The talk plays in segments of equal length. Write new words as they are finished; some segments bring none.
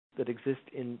that exist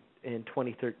in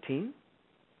 2013.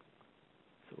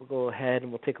 So we'll go ahead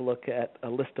and we'll take a look at a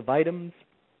list of items.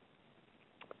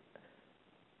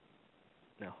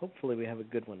 Now, hopefully we have a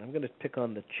good one. I'm going to pick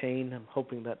on the chain. I'm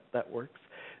hoping that that works.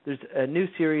 There's a new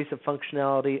series of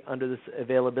functionality under this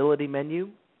availability menu.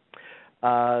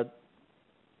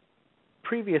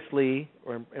 Previously,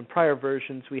 or in prior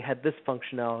versions, we had this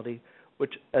functionality,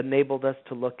 which enabled us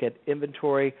to look at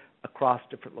inventory across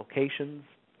different locations.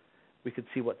 We could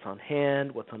see what's on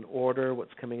hand, what's on order,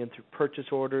 what's coming in through purchase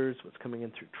orders, what's coming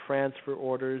in through transfer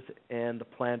orders, and the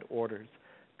planned orders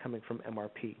coming from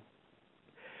MRP.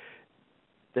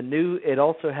 It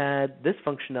also had this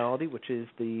functionality, which is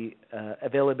the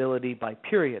availability by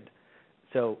period.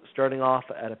 So starting off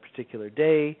at a particular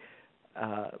day,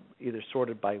 either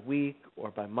sorted by week or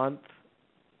by month,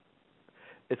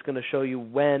 it's going to show you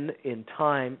when in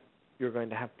time you're going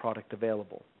to have product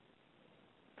available.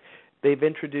 They've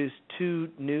introduced two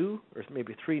new, or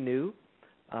maybe three new,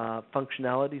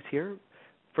 functionalities here.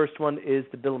 First one is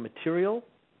the bill of material.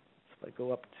 So if I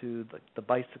go up to the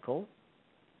bicycle,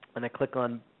 and I click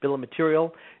on bill of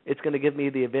material, it's going to give me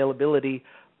the availability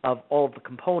of all of the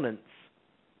components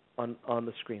on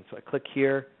the screen. So I click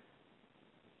here.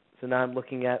 So now I'm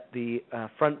looking at the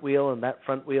front wheel, and that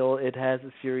front wheel, it has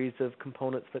a series of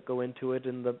components that go into it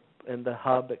in the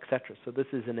hub, etc. So this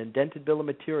is an indented bill of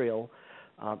material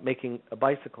making a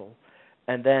bicycle.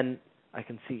 And then I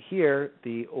can see here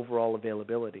the overall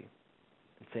availability.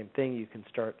 And same thing, you can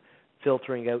start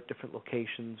filtering out different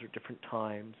locations or different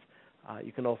times.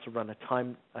 You can also run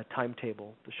a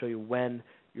timetable to show you when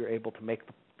you're able to make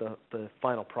the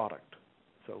final product.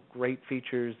 So great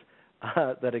features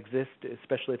that exist,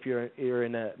 especially if you're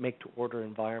in a make-to-order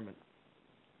environment.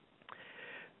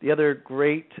 The other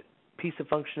great piece of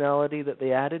functionality that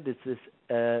they added is this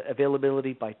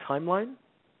availability by timeline.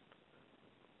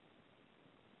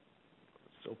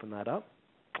 Let's open that up.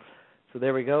 So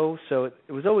there we go. So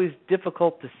it was always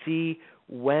difficult to see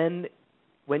when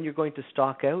you're going to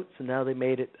stock out, so now they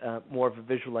made it more of a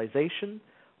visualization.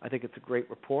 I think it's a great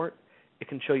report. It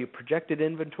can show you projected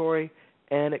inventory,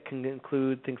 and it can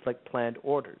include things like planned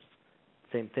orders.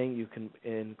 Same thing, you can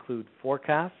include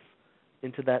forecasts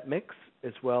into that mix,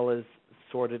 as well as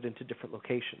sort it into different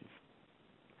locations.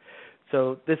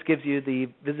 So this gives you the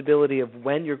visibility of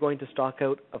when you're going to stock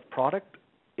out of product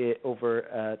over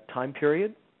a time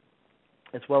period,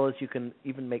 as well as you can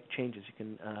even make changes. You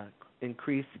can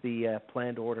increase the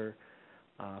planned order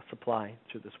supply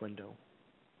through this window.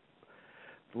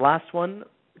 The last one,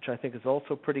 which I think is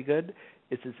also pretty good,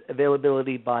 is this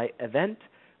availability by event,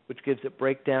 which gives a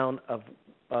breakdown of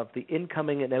the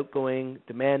incoming and outgoing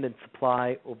demand and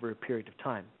supply over a period of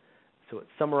time. So it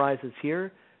summarizes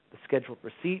here the scheduled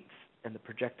receipts and the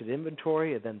projected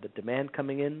inventory, and then the demand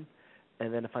coming in.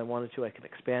 And then if I wanted to, I can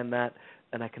expand that,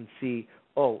 and I can see,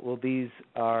 oh, well, these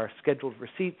are scheduled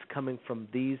receipts coming from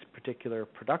these particular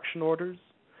production orders,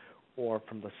 or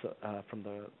from the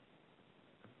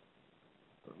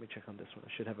let me check on this one.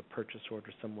 I should have a purchase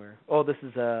order somewhere. Oh, this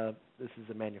is a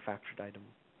manufactured item.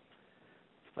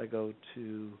 So if I go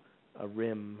to a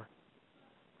rim,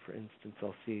 for instance,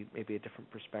 I'll see maybe a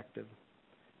different perspective.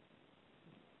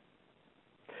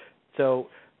 So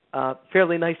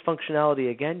fairly nice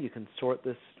functionality. Again, you can sort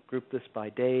this, group this by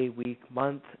day, week,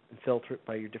 month, and filter it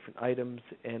by your different items,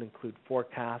 and include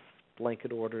forecasts,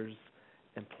 blanket orders,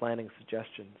 and planning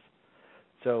suggestions.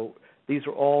 So these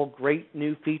are all great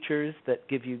new features that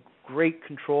give you great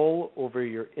control over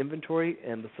your inventory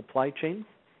and the supply chain,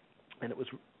 and it was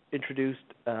introduced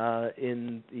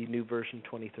in the new version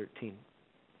 2013.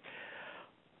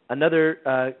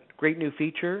 Another great new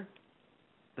feature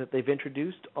that they've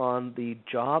introduced on the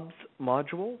jobs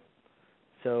module.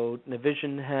 So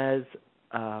Navision has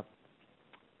a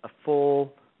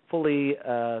fully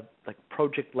like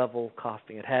project level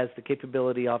costing. It has the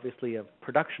capability, obviously, of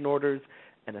production orders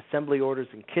and assembly orders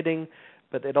and kitting,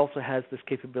 but it also has this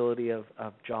capability of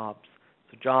jobs.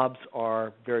 So jobs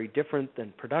are very different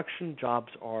than production.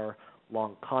 Jobs are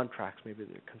long contracts, maybe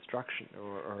they're construction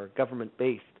or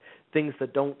government-based, things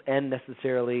that don't end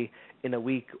necessarily in a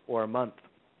week or a month.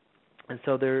 And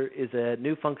so there is a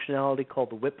new functionality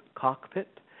called the WIP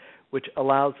cockpit, which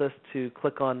allows us to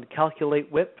click on Calculate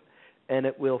WIP, and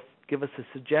it will give us a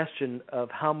suggestion of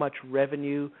how much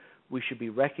revenue we should be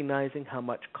recognizing, how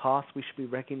much cost we should be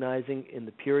recognizing in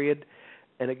the period.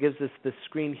 And it gives us this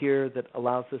screen here that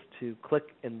allows us to click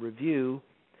and review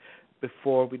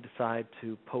before we decide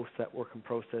to post that work in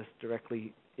process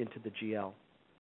directly into the GL.